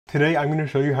Today I'm going to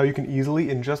show you how you can easily,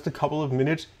 in just a couple of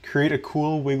minutes, create a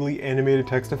cool wiggly animated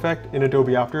text effect in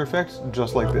Adobe After Effects,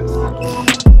 just like this.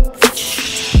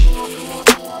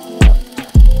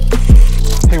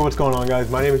 Hey, what's going on guys?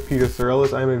 My name is Peter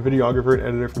Sorellis. I'm a videographer and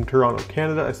editor from Toronto,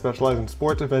 Canada. I specialize in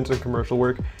sports, events, and commercial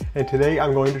work. And today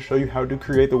I'm going to show you how to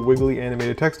create the wiggly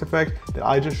animated text effect that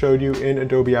I just showed you in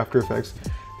Adobe After Effects.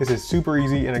 This is super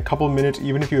easy. In a couple of minutes,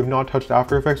 even if you have not touched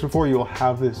After Effects before, you will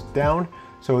have this down.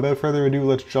 So without further ado,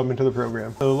 let's jump into the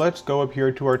program. So let's go up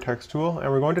here to our text tool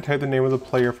and we're going to type the name of the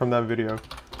player from that video.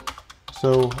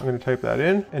 So I'm going to type that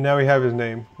in and now we have his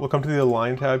name. We'll come to the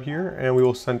Align tab here and we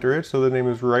will center it so the name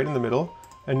is right in the middle.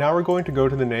 And now we're going to go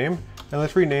to the name and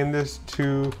let's rename this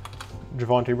to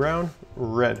Javonte Brown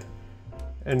Red.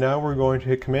 And now we're going to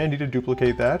hit Command D to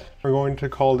duplicate that. We're going to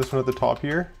call this one at the top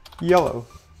here Yellow.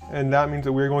 And that means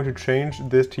that we're going to change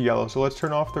this to yellow. So let's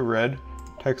turn off the red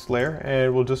text layer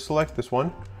and we'll just select this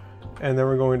one. And then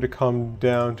we're going to come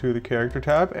down to the character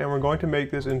tab and we're going to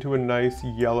make this into a nice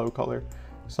yellow color.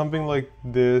 Something like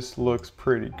this looks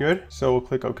pretty good. So we'll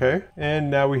click OK.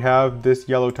 And now we have this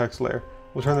yellow text layer.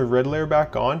 We'll turn the red layer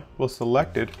back on, we'll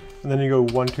select it, and then you go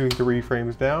 1, 2, 3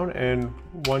 frames down and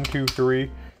 1, 2,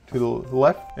 3 to the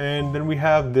left. And then we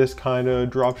have this kind of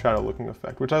drop shadow looking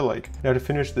effect, which I like. Now to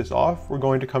finish this off, we're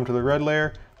going to come to the red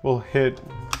layer. We'll hit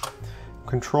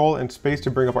Control and space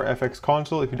to bring up our FX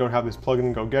console. If you don't have this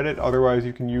plugin, go get it. Otherwise,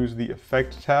 you can use the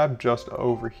Effect tab just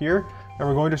over here. And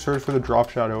we're going to search for the drop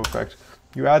shadow effect.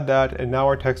 You add that, and now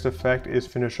our text effect is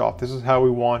finished off. This is how we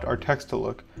want our text to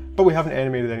look, but we haven't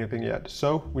animated anything yet,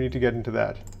 so we need to get into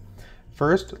that.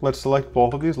 First, let's select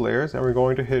both of these layers, and we're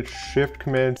going to hit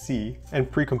Shift-Command-C and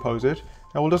pre-compose it,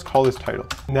 and we'll just call this title.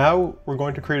 Now, we're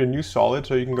going to create a new solid,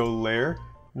 so you can go Layer,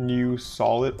 New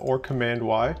Solid, or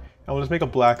Command-Y, and we'll just make a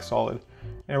black solid.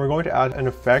 And we're going to add an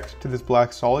effect to this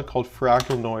black solid called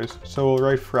Fractal Noise. So we'll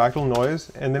write Fractal Noise,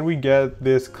 and then we get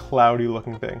this cloudy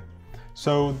looking thing.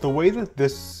 So the way that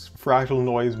this fractal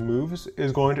noise moves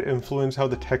is going to influence how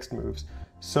the text moves.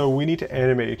 So we need to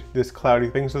animate this cloudy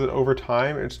thing so that over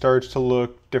time it starts to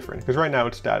look different, because right now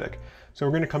it's static. So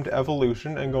we're going to come to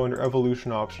Evolution and go under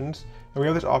Evolution Options, and we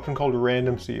have this option called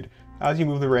Random Seed. As you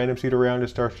move the random seed around, it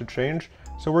starts to change.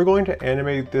 So we're going to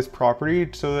animate this property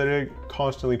so that it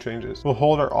constantly changes. We'll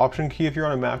hold our Option key if you're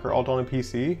on a Mac or Alt on a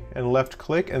PC, and left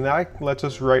click, and that lets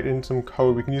us write in some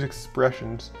code. We can use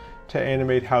expressions to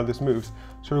animate how this moves.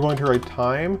 So we're going to write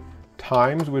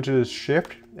times, which is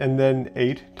shift, and then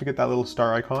 8 to get that little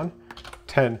star icon,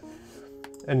 10.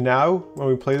 And now when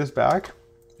we play this back,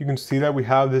 you can see that we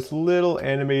have this little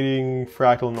animating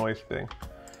fractal noise thing.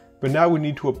 But now we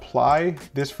need to apply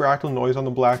this fractal noise on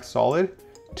the black solid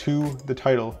to the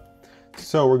title.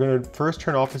 So we're going to first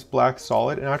turn off this black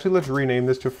solid, and actually let's rename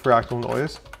this to Fractal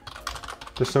Noise,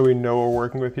 just so we know what we're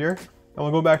working with here. And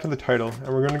we'll go back to the title, and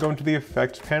we're going to go into the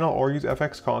Effects panel or use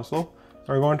FX Console, and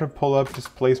we're going to pull up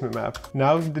Displacement Map.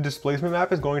 Now the Displacement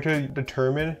Map is going to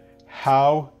determine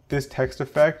how this text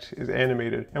effect is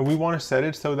animated, and we want to set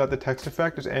it so that the text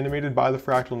effect is animated by the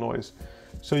fractal noise.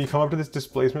 So you come up to this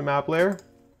Displacement Map layer,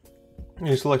 and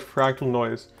you select Fractal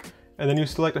Noise, and then you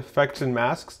select Effects and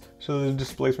Masks, so the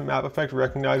Displacement Map effect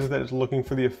recognizes that it's looking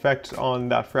for the effects on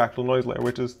that fractal noise layer,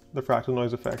 which is the fractal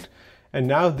noise effect. And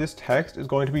now this text is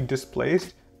going to be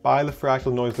displaced by the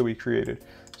fractal noise that we created.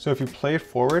 So if you play it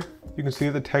forward, you can see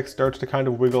that the text starts to kind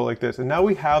of wiggle like this. And now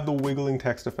we have the wiggling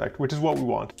text effect, which is what we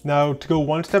want. Now to go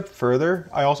one step further,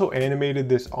 I also animated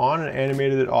this on and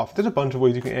animated it off. There's a bunch of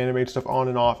ways you can animate stuff on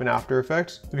and off in After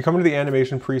Effects. If you come into the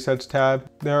Animation Presets tab,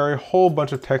 there are a whole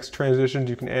bunch of text transitions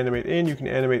you can animate in, you can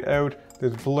animate out.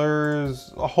 There's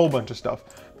blurs, a whole bunch of stuff.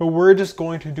 But we're just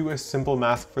going to do a simple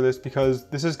mask for this because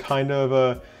this is kind of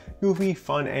a goofy,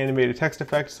 fun animated text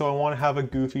effect. So I want to have a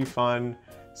goofy, fun,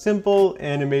 simple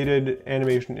animated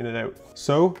animation in and out.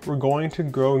 So we're going to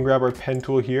go and grab our pen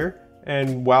tool here.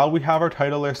 And while we have our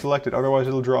title layer selected, otherwise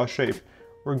it'll draw a shape,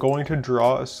 we're going to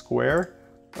draw a square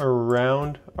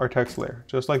around our text layer,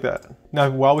 just like that. Now,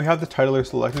 while we have the title layer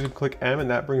selected, you can click M and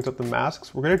that brings up the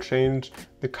masks. We're going to change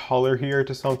the color here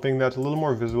to something that's a little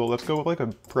more visible. Let's go with like a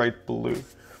bright blue.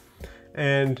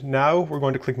 And now we're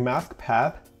going to click Mask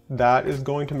Path. That is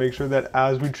going to make sure that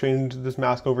as we change this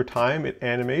mask over time, it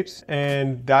animates,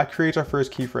 and that creates our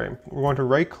first keyframe. We're going to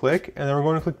right click and then we're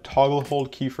going to click Toggle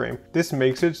Hold Keyframe. This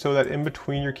makes it so that in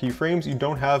between your keyframes, you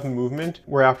don't have movement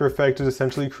where After Effects is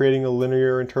essentially creating a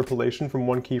linear interpolation from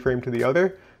one keyframe to the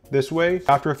other. This way,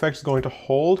 After Effects is going to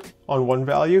hold on one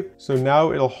value. So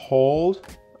now it'll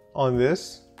hold on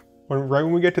this. Right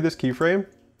when we get to this keyframe,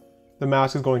 the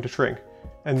mask is going to shrink.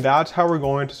 And that's how we're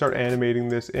going to start animating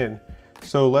this in.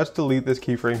 So let's delete this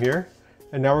keyframe here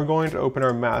And now we're going to open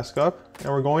our mask up and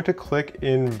we're going to click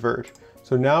invert.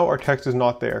 So now our text is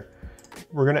not there.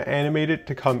 We're going to animate it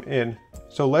to come in.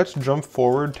 So let's jump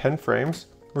forward 10 frames.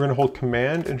 We're going to hold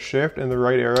Command and Shift and the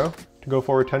right arrow to go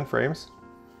forward 10 frames.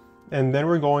 And then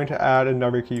we're going to add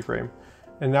another keyframe.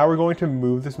 And now we're going to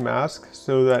move this mask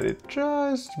so that it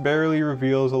just barely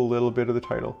reveals a little bit of the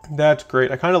title. That's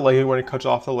great. I kind of like it when it cuts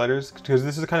off the letters because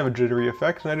this is kind of a jittery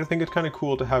effect, and I just think it's kind of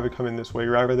cool to have it come in this way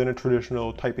rather than a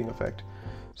traditional typing effect.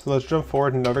 So let's jump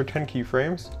forward another 10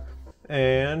 keyframes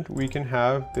and we can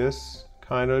have this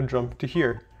kind of jump to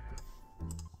here.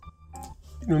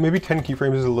 Maybe 10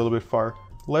 keyframes is a little bit far.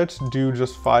 Let's do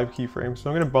just 5 keyframes. So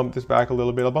I'm going to bump this back a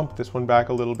little bit. I'll bump this one back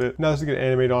a little bit. Now this is going to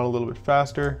animate on a little bit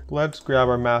faster. Let's grab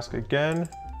our mask again.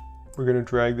 We're going to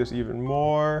drag this even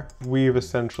more. We've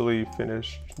essentially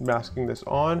finished masking this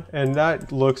on, and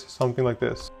that looks something like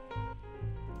this.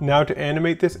 Now to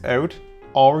animate this out,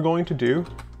 all we're going to do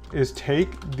is take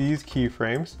these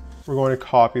keyframes, we're going to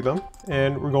copy them,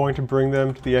 and we're going to bring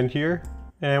them to the end here,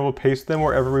 and we'll paste them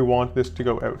wherever we want this to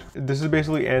go out. This is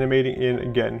basically animating in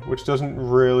again, which doesn't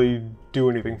really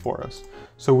do anything for us.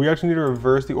 So we actually need to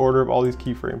reverse the order of all these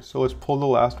keyframes. So let's pull the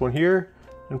last one here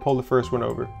and pull the first one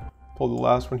over. Pull the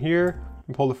last one here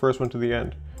and pull the first one to the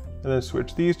end. And then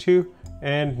switch these two.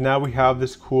 And now we have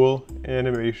this cool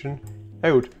animation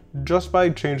out just by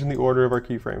changing the order of our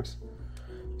keyframes.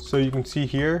 So you can see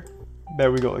here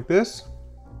that we go like this.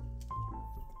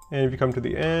 And if you come to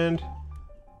the end,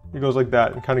 it goes like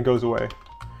that and kind of goes away.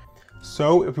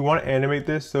 So if we want to animate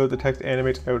this so that the text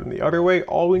animates out in the other way,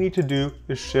 all we need to do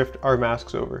is shift our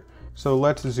masks over. So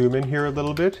let's zoom in here a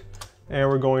little bit, and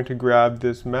we're going to grab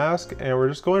this mask and we're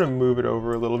just going to move it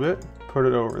over a little bit, put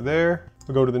it over there.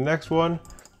 We'll go to the next one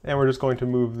and we're just going to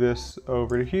move this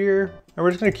over to here. And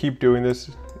we're just going to keep doing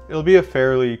this. It'll be a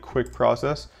fairly quick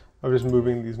process of just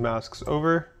moving these masks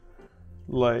over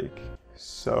like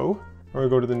so. We'll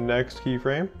go to the next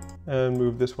keyframe and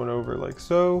move this one over like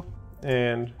so,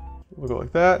 and we'll go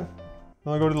like that. And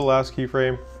I'll go to the last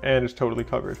keyframe and it's totally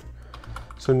covered.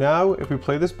 So now if we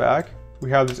play this back, we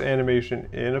have this animation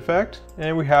in effect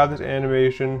and we have this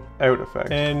animation out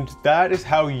effect. And that is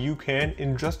how you can,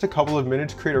 in just a couple of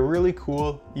minutes, create a really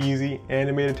cool, easy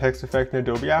animated text effect in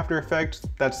Adobe After Effects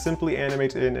that simply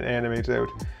animates in and animates out.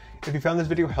 If you found this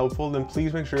video helpful, then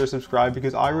please make sure to subscribe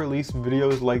because I release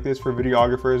videos like this for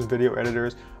videographers, video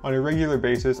editors on a regular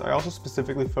basis. I also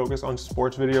specifically focus on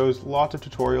sports videos, lots of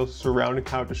tutorials surrounding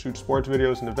how to shoot sports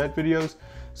videos and event videos.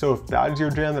 So if that is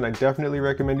your jam, then I definitely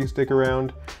recommend you stick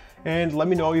around. And let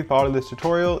me know what you thought of this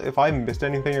tutorial. If I missed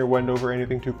anything or went over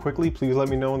anything too quickly, please let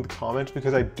me know in the comments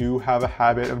because I do have a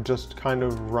habit of just kind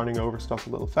of running over stuff a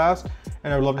little fast,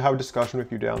 and I would love to have a discussion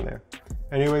with you down there.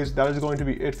 Anyways, that is going to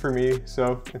be it for me.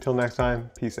 So until next time,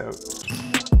 peace out.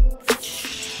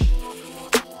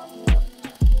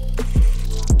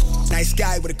 Nice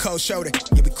guy with a cold shoulder.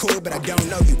 You be cool, but I don't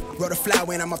know you. Wrote a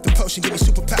flower and I'm off the potion. Give me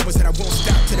superpowers that I won't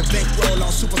stop. To the bank roll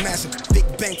on supermassive. Big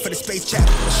bank for the space chat.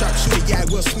 A sharpshooter, yeah,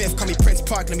 Will Smith. Call me Prince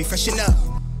Park, let me freshen up.